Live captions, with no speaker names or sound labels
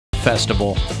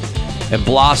Festival at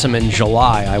Blossom in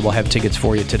July. I will have tickets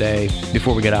for you today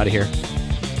before we get out of here.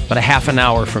 About a half an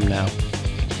hour from now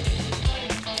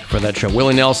for that show.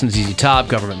 Willie Nelson, ZZ Top,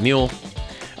 Government Mule.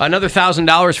 Another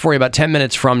 $1,000 for you about 10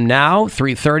 minutes from now,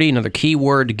 3:30. Another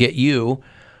keyword to get you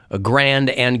a grand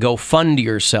and go fund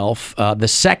yourself. The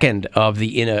second of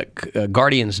the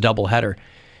Guardians doubleheader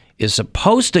is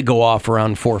supposed to go off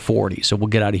around 4:40, so we'll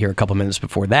get out of here a couple minutes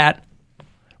before that.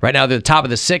 Right now, they're the top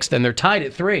of the sixth, and they're tied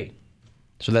at 3.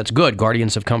 So that's good.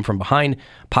 Guardians have come from behind.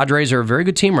 Padres are a very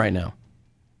good team right now.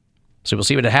 So we'll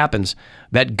see what happens.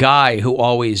 That guy who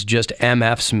always just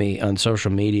MFs me on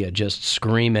social media, just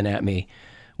screaming at me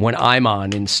when I'm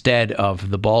on instead of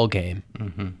the ball game.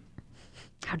 Mm-hmm.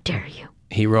 How dare you?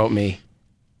 He wrote me.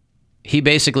 He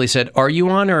basically said, "Are you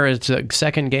on, or is the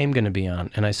second game going to be on?"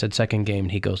 And I said, "Second game."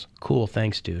 And he goes, "Cool,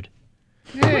 thanks, dude."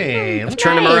 Hey, let's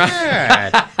turn him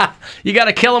around. You got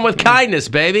to kill him with kindness,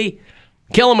 baby.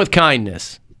 Kill him with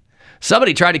kindness.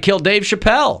 Somebody tried to kill Dave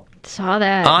Chappelle. Saw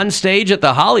that. On stage at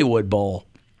the Hollywood Bowl.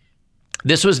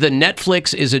 This was the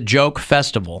Netflix is a Joke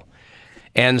Festival.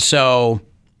 And so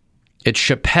it's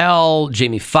Chappelle,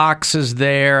 Jamie Foxx is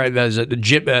there. There's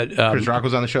Chris Rock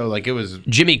was on the show. Like, it was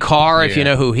Jimmy Carr, if you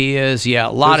know who he is. Yeah, a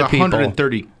lot of people.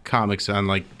 130 comics on,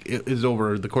 like, it is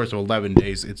over the course of 11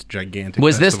 days. It's gigantic.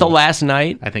 Was this the last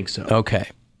night? I think so. Okay.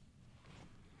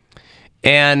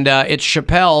 And it's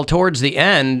Chappelle towards the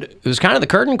end. It was kind of the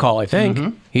curtain call, I think.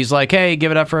 Mm-hmm. He's like, "Hey,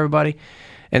 give it up for everybody."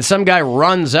 And some guy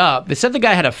runs up. They said the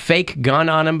guy had a fake gun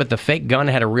on him, but the fake gun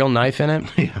had a real knife in it.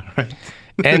 Yeah, right.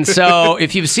 And so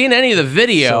if you've seen any of the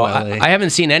video, I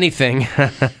haven't seen anything.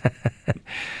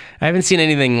 I haven't seen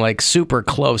anything like super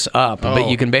close up, but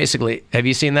you can basically, have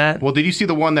you seen that? Well, did you see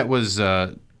the one that was,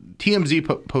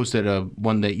 TMZ posted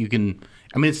one that you can,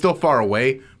 I mean, it's still far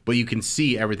away, but you can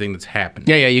see everything that's happening.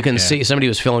 Yeah, you can see. Somebody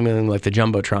was filming like the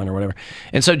Jumbotron or whatever.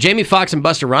 And so Jamie Foxx and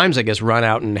Busta Rhymes, I guess, run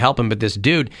out and help him. But this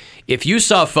dude, if you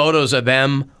saw photos of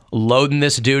them loading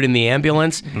this dude in the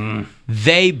ambulance,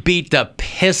 they beat the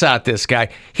piss out this guy.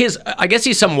 I guess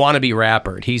he's some wannabe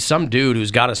rapper. He's some dude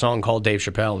who's got a song called Dave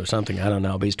Chappelle or something. I don't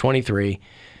know, but he's 23.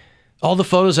 All the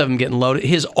photos of him getting loaded,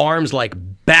 his arms like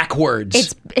backwards.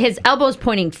 It's his elbows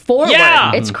pointing forward.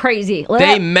 Yeah. It's crazy.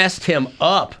 They messed him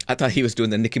up. I thought he was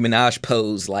doing the Nicki Minaj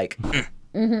pose, like.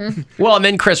 Well, and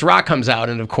then Chris Rock comes out,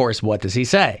 and of course, what does he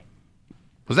say?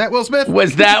 Was that Will Smith?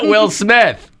 Was that Will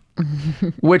Smith?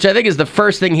 Which I think is the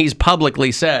first thing he's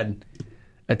publicly said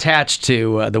attached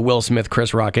to the Will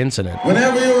Smith-Chris Rock incident.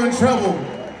 Whenever you're in trouble,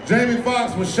 Jamie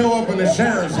Foxx would show up in the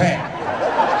sheriff's hat.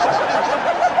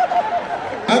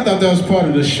 I thought that was part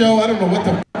of the show. I don't know what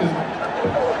the f is.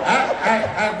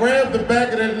 I grabbed the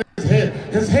back of that nigga's head.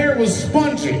 His hair was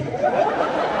spongy.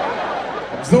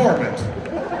 Absorbent.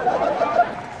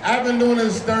 I've been doing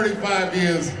this 35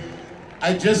 years.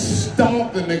 I just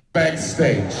stomped the nigga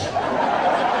backstage.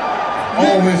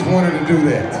 Always wanted to do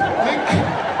that.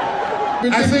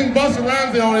 I seen Busta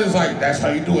Rhymes on it. It's like, that's how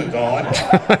you do it, God.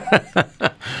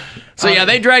 So yeah,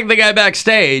 they dragged the guy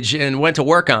backstage and went to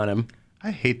work on him. I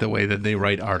hate the way that they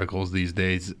write articles these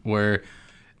days where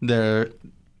they're,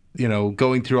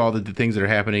 going through all the things that are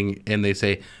happening, and they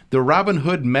say, the Robin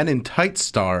Hood Men in Tights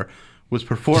star was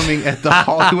performing at the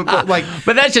Hollywood Bowl.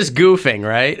 But that's just goofing,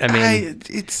 right? I mean,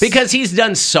 it's because he's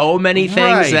done so many things,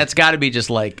 right. That's got to be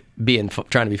just like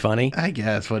trying to be funny. I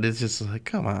guess, but it's just like,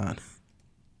 come on.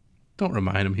 Don't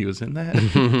remind him he was in that.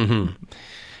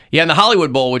 Yeah, in the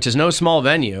Hollywood Bowl, which is no small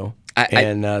venue.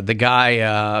 The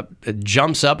guy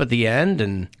jumps up at the end,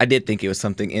 and I did think it was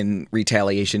something in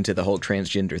retaliation to the whole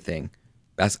transgender thing.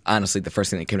 That's honestly the first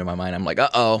thing that came to my mind. I'm like,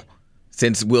 uh-oh,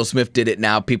 since Will Smith did it,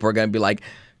 now people are going to be like,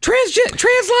 trans lives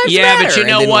matter. Yeah, but you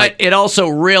know what? It also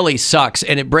really sucks,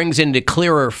 and it brings into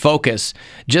clearer focus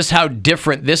just how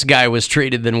different this guy was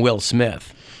treated than Will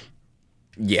Smith.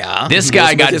 Yeah. This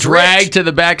guy got dragged to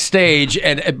the backstage,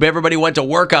 and everybody went to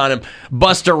work on him.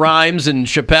 Busta Rhymes and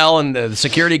Chappelle and the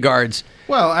security guards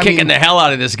kicking the hell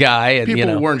out of this guy. And,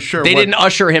 people weren't sure. They didn't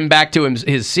usher him back to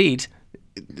his seat.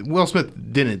 Will Smith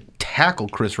didn't tackle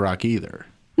Chris Rock either.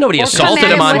 Nobody assaulted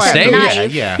him on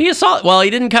stage. Yeah. He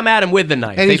didn't come at him with the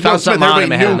knife. And they found something on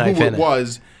him and had a knife who in it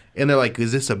was. And they're like,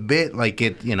 is this a bit? Like,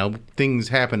 things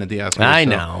happen at the Oscars. I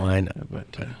know.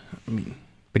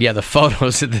 But yeah, the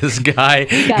photos of this guy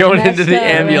going into the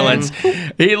ambulance,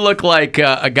 he looked like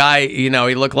a guy, he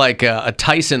looked like a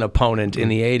Tyson opponent in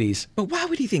the 80s. But why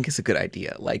would he think it's a good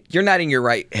idea? Like, you're not in your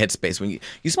right headspace when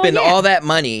you spend all that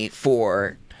money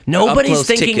for Nobody's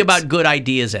thinking tickets. About good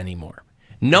ideas anymore.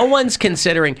 No one's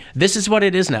considering, this is what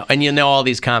it is now. And all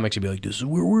these comics would be like, this is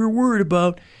what we're worried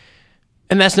about.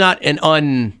 And that's not an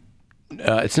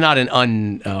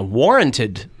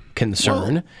unwarranted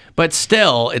concern. But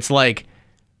still, it's like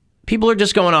people are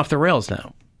just going off the rails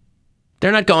now.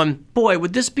 They're not going, boy,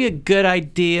 would this be a good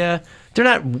idea? They're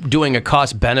not doing a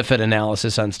cost-benefit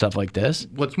analysis on stuff like this.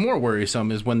 What's more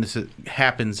worrisome is when this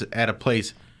happens at a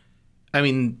place. I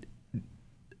mean,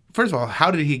 first of all, how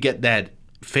did he get that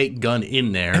fake gun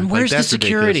in there? And where's the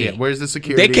security? Yeah, where's the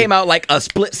security? They came out like a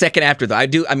split second after,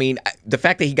 though. I mean, the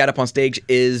fact that he got up on stage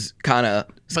is kind of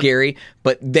scary,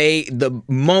 but the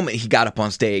moment he got up on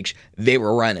stage, they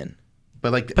were running.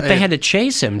 But they had to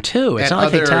chase him too. It's not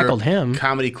like they tackled him.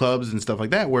 Comedy clubs and stuff like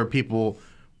that, where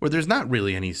there's not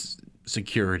really any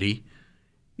security,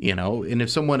 and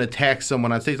if someone attacks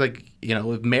someone on stage, like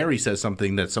if Mary says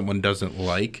something that someone doesn't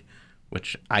like,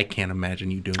 which I can't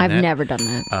imagine you doing. I've never done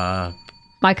that.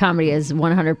 My comedy is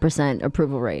 100%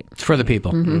 approval rate. It's for the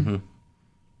people. Mm-hmm.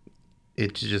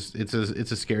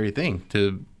 It's a scary thing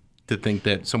to think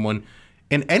that someone.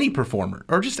 And any performer,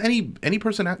 or just any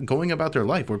person going about their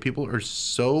life, where people are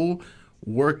so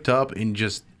worked up and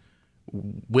just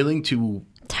willing to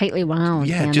tightly wound,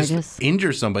 just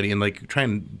injure somebody and like try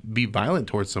and be violent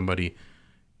towards somebody.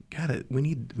 God, we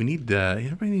need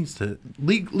everybody needs to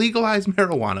legalize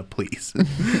marijuana, please.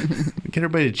 Get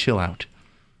everybody to chill out.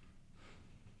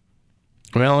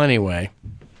 Well, anyway,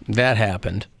 that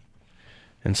happened,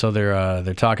 and so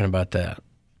they're talking about that.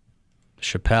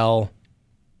 Chappelle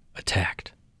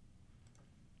attacked.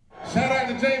 Shout out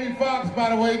to Jamie Foxx, by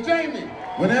the way. Jamie,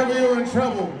 whenever you're in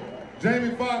trouble,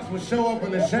 Jamie Foxx would show up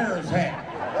in a sheriff's hat.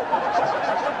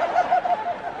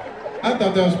 I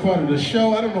thought that was part of the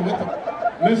show. I don't know what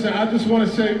the... Listen, I just want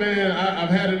to say, man, I've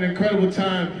had an incredible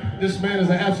time. This man is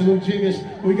an absolute genius.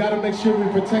 We got to make sure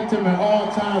we protect him at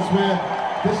all times,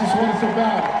 man. This is what it's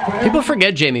about. People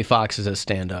forget Jamie Foxx is a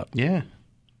stand-up. Yeah.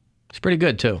 He's pretty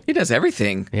good, too. He does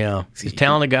everything. Yeah. He's a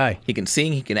talented guy. He can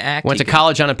sing, he can act. Went to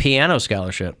college on a piano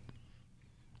scholarship.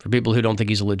 For people who don't think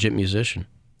he's a legit musician.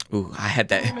 Ooh, I had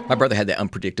that. My brother had that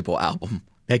Unpredictable album.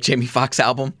 That Jamie Foxx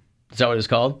album. Is that what it's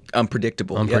called?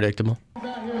 Unpredictable. Unpredictable. Yep.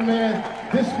 Out here,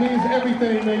 man. This means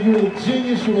everything, man. You're a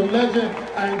genius, you're a legend.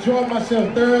 I enjoyed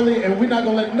myself thoroughly, and we're not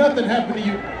going to let nothing happen to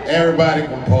you. Everybody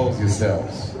compose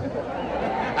yourselves.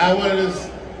 I wanted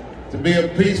this to be a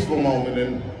peaceful moment,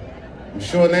 and I'm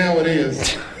sure now it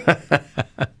is.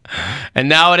 And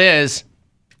now it is.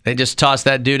 They just tossed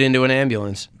that dude into an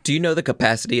ambulance. Do you know the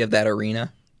capacity of that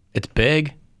arena? It's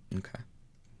big. Okay.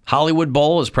 Hollywood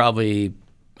Bowl is probably,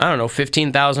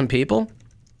 15,000 people.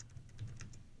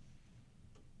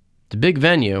 It's a big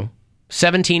venue.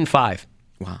 17.5.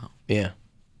 Wow. Yeah.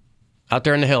 Out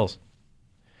there in the hills.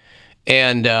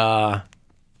 And,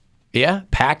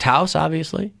 packed house,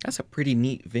 obviously. That's a pretty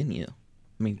neat venue.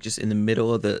 I mean, just in the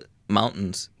middle of the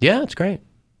mountains. Yeah, it's great.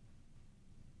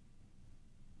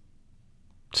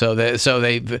 So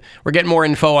we're getting more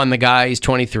info on the guy. He's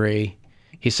 23.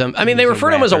 They refer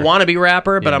to him as a wannabe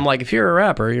rapper, but I'm like, if you're a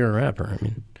rapper, you're a rapper. I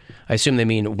mean, I assume they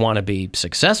mean wannabe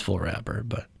successful rapper,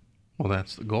 but. Well,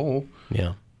 that's the goal.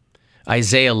 Yeah.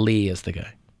 Isaiah Lee is the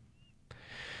guy.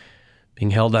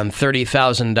 Being held on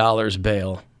 $30,000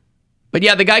 bail. But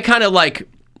yeah, the guy kind of like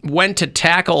went to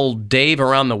tackle Dave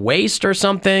around the waist or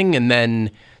something, and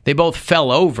then they both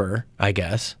fell over, I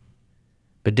guess.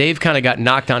 But Dave kind of got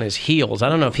knocked on his heels. I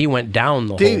don't know if he went down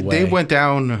the whole way. Dave went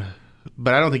down,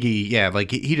 but I don't think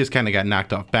he just kind of got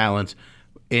knocked off balance.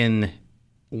 And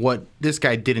what this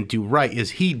guy didn't do right is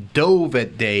he dove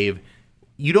at Dave.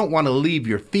 You don't want to leave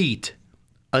your feet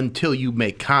until you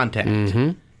make contact,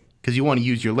 because you want to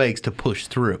use your legs to push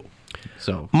through.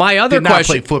 So my other did not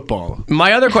question, play football.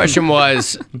 My other question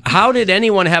was, how did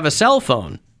anyone have a cell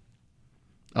phone?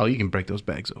 Oh, you can break those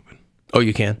bags open. Oh,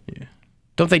 you can? Yeah.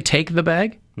 Don't they take the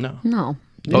bag? No. No.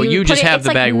 Oh, you just have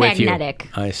the bag with you. Magnetic.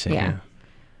 I see. Yeah.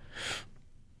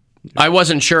 I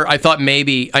wasn't sure. I thought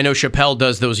maybe, I know Chappelle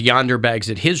does those yonder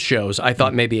bags at his shows. I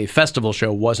thought maybe a festival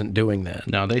show wasn't doing that.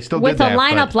 No, they still With did that. a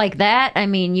lineup like that, I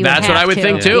mean, you That's would what have I would to.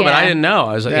 think too, but I Yeah. didn't know.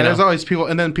 I was like, Yeah, there's always people,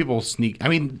 and then people sneak. I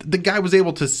mean, the guy was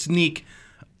able to sneak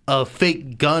a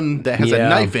fake gun that has a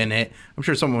knife in it. I'm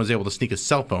sure someone was able to sneak a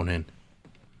cell phone in.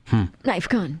 Knife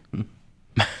gun.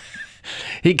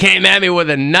 He came at me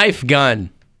with a knife gun.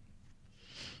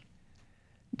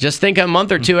 Just think a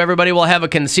month or two, everybody will have a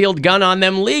concealed gun on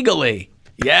them legally.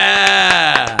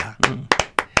 Yeah.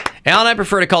 Alan, I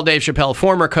prefer to call Dave Chappelle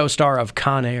former co-star of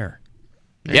Con Air.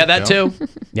 Yeah, that too.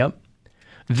 Yep.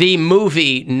 The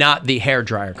movie, not the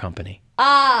hairdryer company.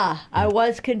 Ah, I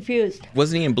was confused.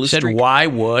 Wasn't he in Blue Said, Streak? why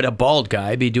would a bald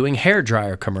guy be doing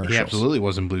hairdryer commercials? He absolutely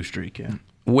was in Blue Streak, yeah.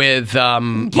 with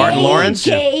Martin Lawrence.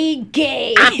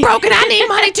 Gay. I'm broken. I need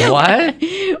money too.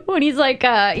 What? When he's like,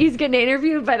 he's getting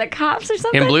interviewed by the cops or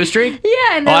something. In Blue Street?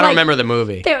 Yeah. And I don't like, remember the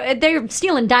movie. They're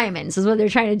stealing diamonds is what they're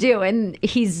trying to do. And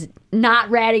he's not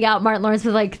ratting out Martin Lawrence,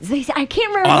 but like, I can't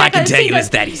remember. All I can exactly tell you like, is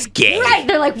that he's gay. Right.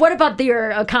 They're like, what about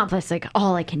your accomplice? Like,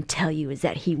 all I can tell you is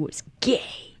that he was gay.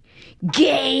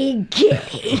 Gay.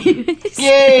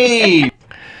 Yay!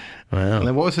 Wow. And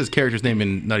then what was his character's name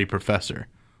in Nutty Professor?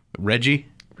 Reggie?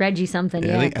 Reggie something,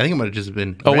 Yeah, yeah. I think it might have just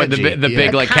been Oh, wait, Reggie. the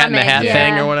big like Cat in the Comment, Hat yeah.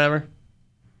 thing or whatever?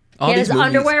 All He had these his movies.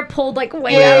 underwear pulled like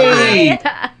way up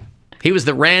high. He was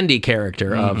the Randy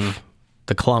character of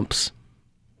the Clumps.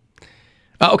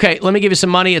 Okay, let me give you some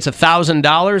money. It's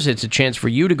 $1,000. It's a chance for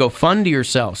you to go fund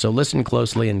yourself. So listen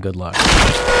closely and good luck.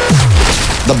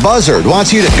 The Buzzard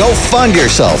wants you to go fund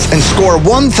yourself and score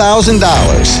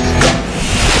 $1,000.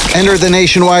 Enter the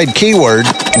nationwide keyword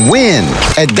WIN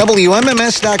at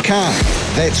WMMS.com.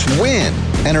 That's WIN.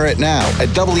 Enter it now at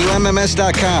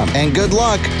WMMS.com. And good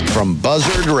luck from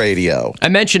Buzzard Radio. I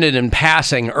mentioned it in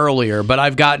passing earlier, but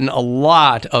I've gotten a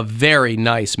lot of very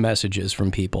nice messages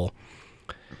from people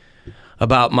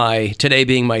about today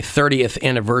being my 30th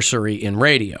anniversary in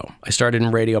radio. I started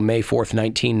in radio May 4th,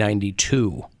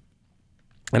 1992.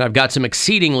 And I've got some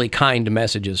exceedingly kind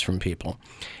messages from people.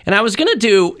 And I was going to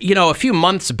do, a few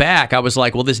months back, I was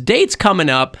like, well, this date's coming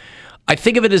up. I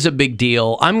think of it as a big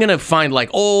deal. I'm going to find like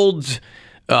old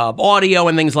audio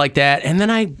and things like that. And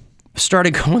then I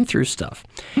started going through stuff.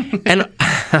 And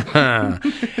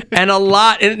and a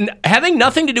lot, and having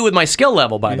nothing to do with my skill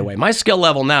level, by the way. My skill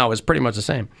level now is pretty much the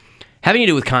same. Having to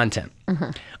do with content.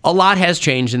 A lot has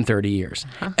changed in 30 years.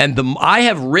 And I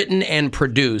have written and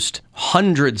produced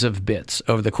hundreds of bits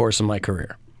over the course of my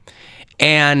career.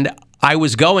 And I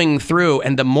was going through,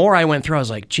 and the more I went through, I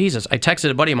was like, Jesus. I texted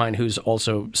a buddy of mine who's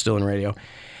also still in radio.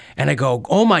 And I go,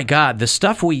 oh my God, the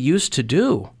stuff we used to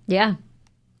do. Yeah.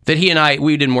 That he and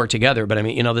we didn't work together, but I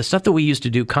mean, the stuff that we used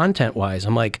to do content-wise,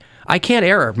 I'm like, I can't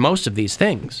air most of these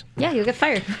things. Yeah, you'll get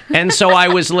fired. And so I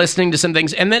was listening to some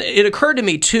things, and then it occurred to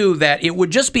me, too, that it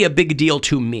would just be a big deal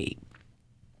to me.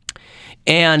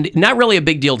 And not really a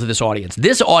big deal to this audience.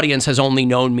 This audience has only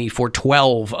known me for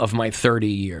 12 of my 30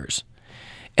 years.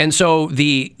 And so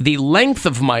the length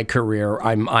of my career,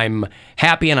 I'm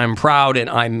happy and I'm proud and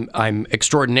I'm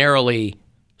extraordinarily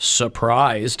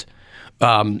surprised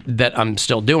that I'm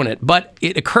still doing it. But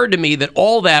it occurred to me that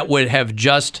all that would have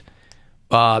just,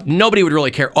 nobody would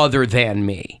really care other than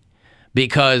me.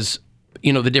 Because,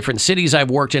 the different cities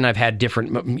I've worked in, I've had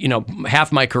different,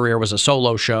 half my career was a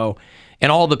solo show.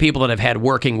 And all the people that I've had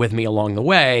working with me along the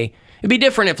way, it'd be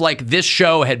different if like this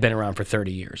show had been around for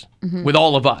 30 years with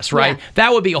all of us, right? Yeah.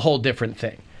 That would be a whole different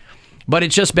thing. But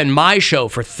it's just been my show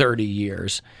for 30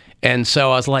 years. And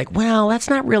so I was like, well,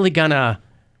 that's not really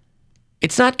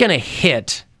it's not going to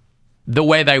hit the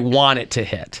way that I want it to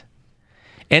hit.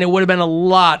 And it would have been a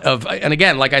lot of, and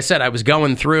again, like I said, I was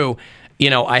going through,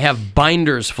 I have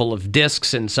binders full of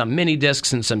discs and some mini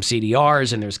discs and some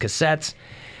CDRs and there's cassettes.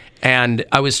 And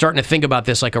I was starting to think about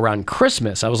this like around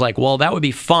Christmas. I was like, well, that would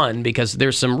be fun because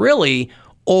there's some really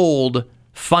old,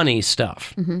 funny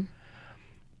stuff.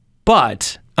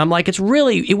 But I'm like,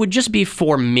 it would just be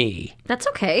for me. That's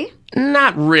okay.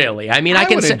 Not really. I mean, I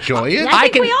can enjoy it. I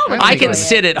think we all would I enjoy can it.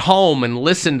 sit at home and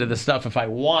listen to the stuff if I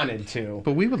wanted to.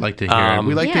 But we would like to hear it.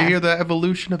 We like to Yeah. hear the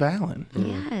evolution of Alan.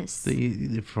 Yes.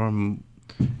 From,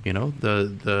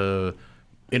 the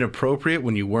inappropriate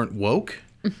when you weren't woke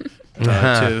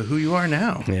to who you are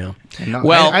now. Yeah. And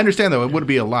Well- I understand, though, it would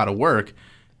be a lot of work.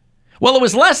 Well, it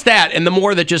was less that, and the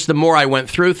more I went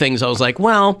through things, I was like,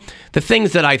 well, the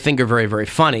things that I think are very, very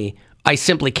funny, I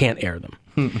simply can't air them.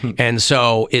 And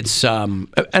so it's,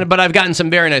 but I've gotten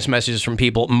some very nice messages from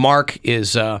people. Mark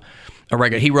is a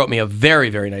regular. He wrote me a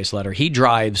very, very nice letter. He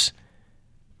drives,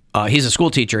 he's a school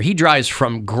teacher. He drives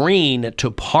from Greene to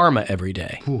Parma every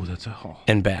day. Ooh, that's a haul.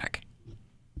 And back.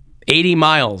 80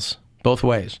 miles both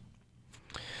ways.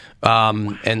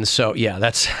 And so, yeah,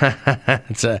 that's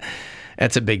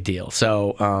that's a big deal.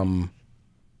 So,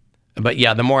 but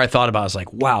yeah, the more I thought about it, I was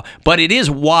like, wow. But it is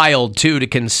wild, too, to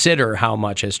consider how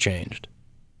much has changed.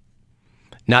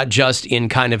 Not just in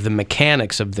kind of the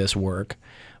mechanics of this work,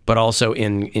 but also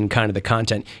in kind of the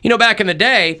content. Back in the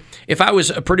day, if I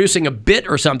was producing a bit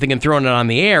or something and throwing it on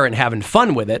the air and having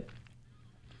fun with it,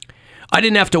 I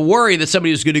didn't have to worry that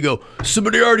somebody was going to go,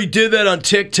 somebody already did that on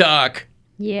TikTok.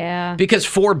 Yeah. Because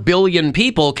 4 billion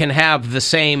people can have the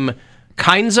same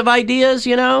kinds of ideas,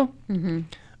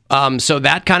 Mm-hmm. So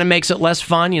that kind of makes it less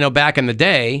fun. Back in the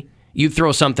day, you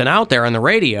throw something out there on the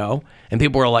radio, and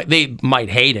people were like, they might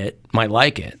hate it, might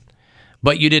like it,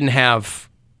 but you didn't have,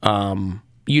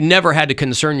 you never had to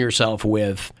concern yourself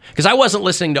with, because I wasn't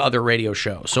listening to other radio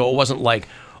shows, so it wasn't like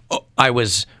I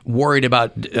was worried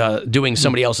about doing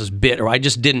somebody else's bit, or I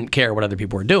just didn't care what other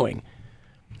people were doing.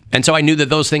 And so I knew that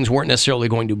those things weren't necessarily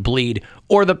going to bleed.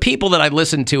 Or the people that I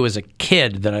listened to as a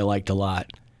kid that I liked a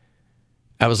lot,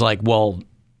 I was like, well,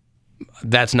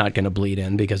 that's not going to bleed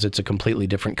in because it's a completely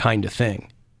different kind of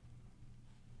thing.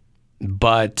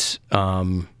 But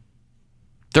 30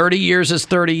 years is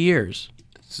 30 years.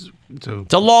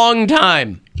 It's a long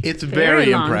time. It's very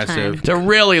long impressive. It's a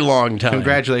really long time.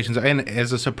 Congratulations. And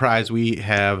as a surprise, we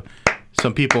have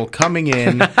some people coming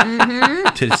in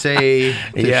to say,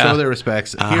 to show their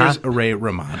respects. Here's Ray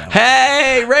Romano.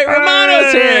 Hey, Ray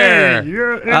Romano's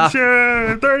here. It's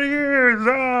 30 years.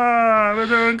 I've been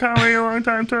doing comedy a long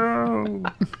time, too.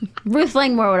 Ruth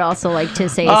Langmore would also like to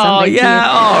say Oh, something. yeah. To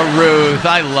you. Oh, Ruth.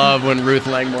 I love when Ruth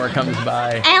Langmore comes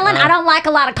by. Alan, I don't like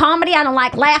a lot of comedy. I don't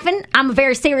like laughing. I'm a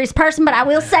very serious person, but I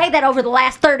will say that over the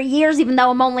last 30 years, even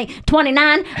though I'm only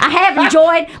 29, I have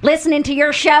enjoyed listening to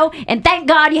your show, and thank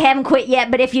God you haven't quit yet,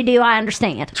 but if you do, I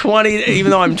understand. 20, even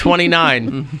though I'm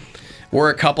 29. We're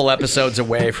a couple episodes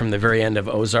away from the very end of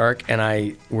Ozark,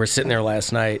 and we're sitting there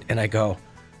last night, and I go,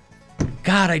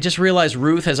 God, I just realized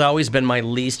Ruth has always been my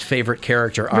least favorite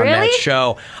character on that Really?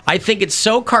 show. I think it's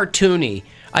so cartoony.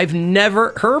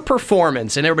 Her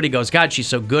performance, and everybody goes, God, she's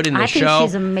so good in this I think show.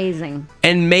 she's amazing.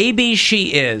 And maybe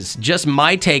she is. Just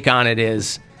my take on it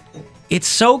is, it's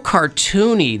so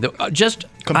cartoony.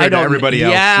 Compared to everybody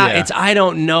else. Yeah, I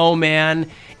don't know, man.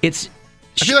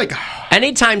 I feel like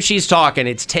anytime she's talking,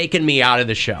 it's taken me out of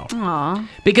the show. Aw.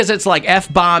 Because it's like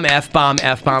F-bomb, F-bomb,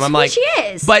 F-bomb. I'm who like, she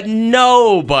is. But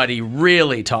nobody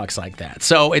really talks like that.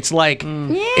 So it's like,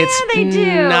 they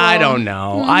do. I don't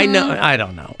know. I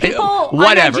don't know.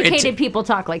 Whatever. Uneducated people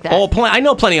talk like that. I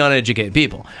know plenty of uneducated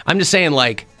people. I'm just saying,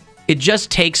 like, it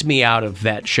just takes me out of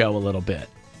that show a little bit.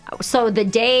 So the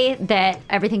day that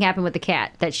everything happened with the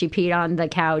cat, that she peed on the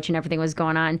couch and everything was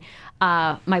going on,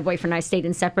 my boyfriend and I stayed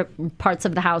in separate parts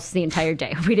of the house the entire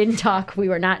day. We didn't talk. We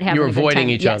were not having You were a good avoiding time.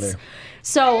 each Yes. other.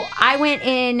 So I went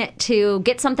in to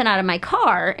get something out of my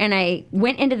car, and I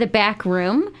went into the back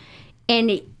room,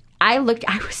 and I was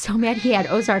so mad he had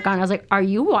Ozark on. I was like, are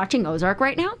you watching Ozark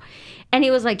right now? And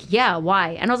he was like, yeah,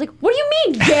 why? And I was like, what do you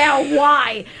mean, yeah,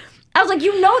 why? I was like,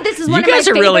 this is one of my You guys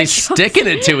are favorite really shows. sticking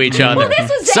it to each other. Well, this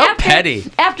was so petty.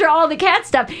 After all the cat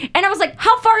stuff. And I was like,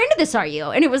 how far into this are you?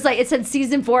 And it was like, it said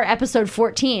season 4, episode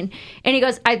 14. And he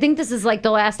goes, I think this is like the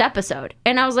last episode.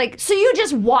 And I was like, so you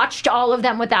just watched all of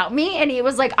them without me? And he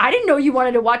was like, I didn't know you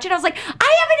wanted to watch it. I was like,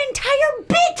 I have an entire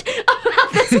bit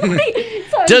about this movie.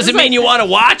 So Doesn't mean you want to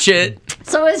watch it.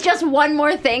 So it's just one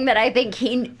more thing that I think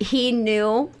he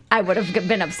knew I would have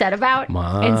been upset about.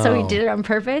 Wow. And so he did it on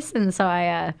purpose. And so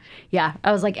I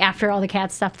was like, after all the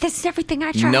cat stuff, this is everything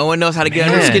I tried. No one knows how to get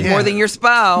under your skin more than your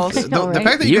spouse. the right?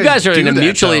 fact that You guys are do in a that,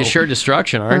 mutually though, assured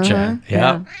destruction, aren't you?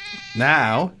 Yeah.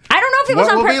 Now, I don't know if it was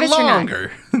what on will be purpose or not.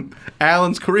 longer?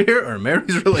 Alan's career or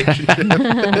Mary's relationship?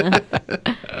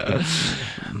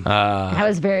 I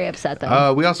was very upset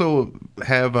though. We also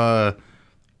have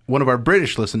one of our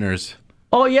British listeners.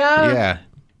 Oh, yeah? Yeah.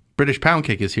 British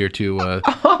Poundcake is here to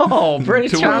Oh,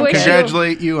 British Poundcake.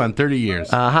 congratulate you on 30 years.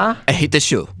 I hate the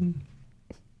show.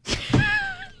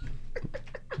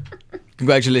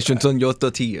 Congratulations on your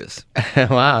 30 years.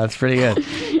 Wow, that's pretty good.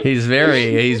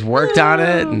 He's worked on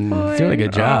it and he's doing a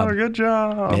good job. Oh, good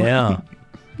job. Yeah.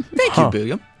 Thank you,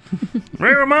 William.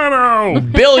 Ray Romano.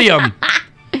 Billiam.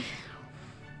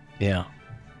 Yeah.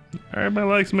 Everybody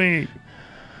likes me.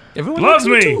 Everyone Loves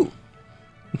likes me. too.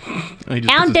 He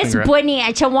just And puts his this finger out. Brittany,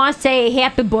 I just want to say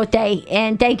happy birthday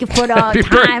and thank you for the Happy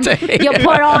time birthday. you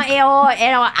put on.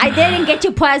 I didn't get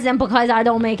you present because I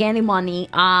don't make any money.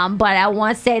 But I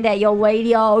want to say that your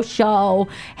radio show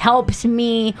helps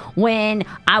me when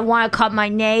I want to cut my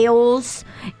nails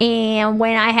and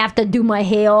when I have to do my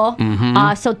hair.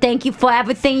 So thank you for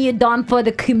everything you've done for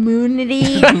the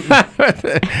community.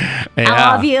 I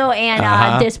love you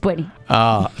and this Brittany.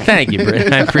 Oh, thank you,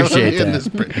 Brittany. I appreciate In this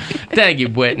that. break. Thank you,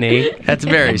 Whitney. That's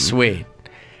very sweet.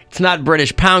 It's not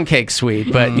British pound cake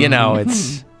sweet, but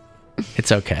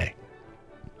it's okay.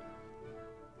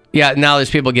 Yeah, now there's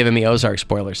people giving me Ozark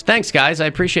spoilers. Thanks, guys. I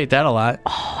appreciate that a lot.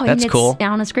 Oh, That's and it's cool.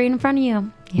 on the screen in front of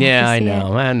you. Yeah, I see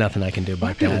know. it. Nothing I can do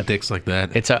about People that. dicks like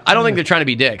that. I don't think they're trying to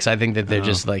be dicks. I think that they're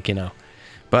just like,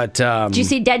 But Did you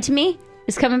see Dead to Me?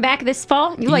 It's coming back this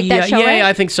fall. You like that show, yeah, right?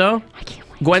 I think so. I can't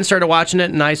wait. Gwen started watching it,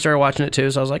 and I started watching it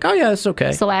too. So I was like, "Oh yeah, it's okay."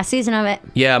 It's the last season of it.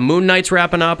 Yeah, Moon Knight's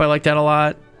wrapping up. I like that a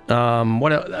lot.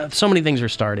 So many things are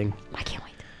starting. I can't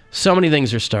wait. So many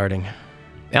things are starting.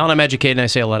 Alan, I'm educated, and I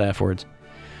say a lot of F words.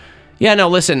 Yeah, no,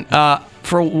 listen,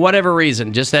 for whatever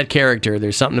reason, just that character,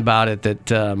 there's something about it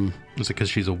that... Is it because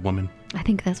she's a woman? I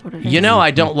think that's what it is. You know,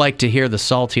 I don't like to hear the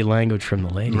salty language from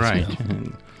the ladies. Right.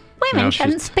 Women No,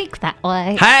 shouldn't she's- speak that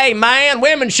way. Hey, man,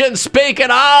 women shouldn't speak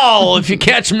at all, if you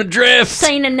catch my drift.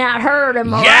 Seen and not heard,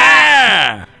 am I right?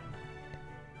 Yeah!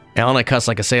 Alan, I cuss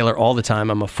like a sailor all the time.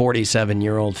 I'm a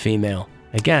 47-year-old female.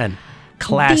 Again,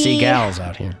 classy gals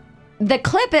out here. The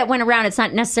clip that went around, it's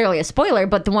not necessarily a spoiler,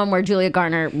 but the one where Julia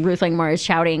Garner, Ruth Langmore is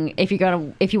shouting, if you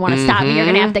want to stop me, you're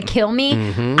gonna have to kill me.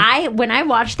 When I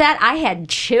watched that, I had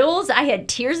chills, I had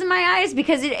tears in my eyes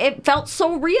because it felt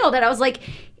so real that I was like,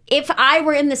 if I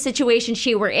were in the situation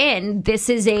she were in, this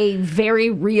is a very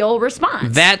real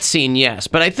response. That scene, yes.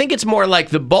 But I think it's more like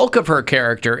the bulk of her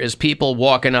character is people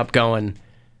walking up going,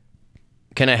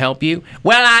 can I help you?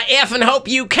 Well, I effing hope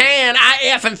you can. I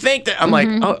effing think that. I'm like,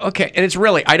 oh, okay. And it's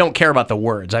really, I don't care about the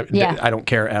words. I don't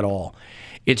care at all.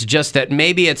 It's just that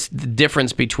maybe it's the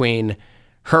difference between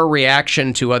her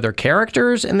reaction to other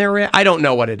characters and their I don't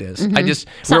know what it is. I just,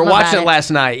 we were watching it last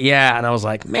night. Yeah. And I was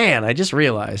like, man, I just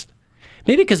realized.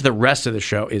 Maybe because the rest of the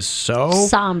show is so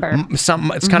somber. It's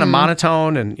kind of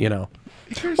monotone and, you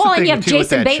Well, and you have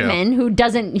Jason Bateman, who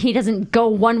doesn't go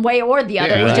one way or the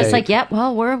other. Yeah. He's just like, yep,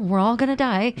 well, we're all gonna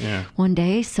die one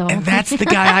day. So And that's the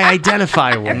guy I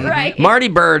identify with. Right. Marty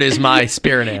Bird is my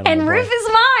spirit animal. and Ruth is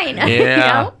mine. Yeah. You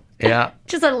know? Yeah.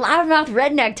 Just a loudmouth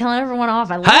redneck telling everyone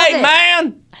off. I love Hey, it.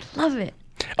 man! I love it.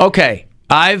 Okay,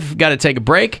 I've got to take a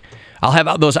break. I'll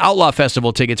have those Outlaw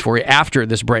Festival tickets for you after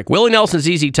this break. Willie Nelson's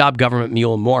ZZ Top, Government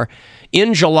Mule, and more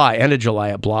in July, end of July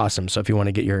at Blossom. So if you want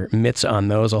to get your mitts on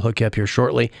those, I'll hook you up here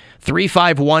shortly.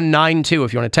 35192.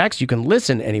 If you want to text, you can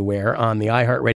listen anywhere on the iHeartRadio.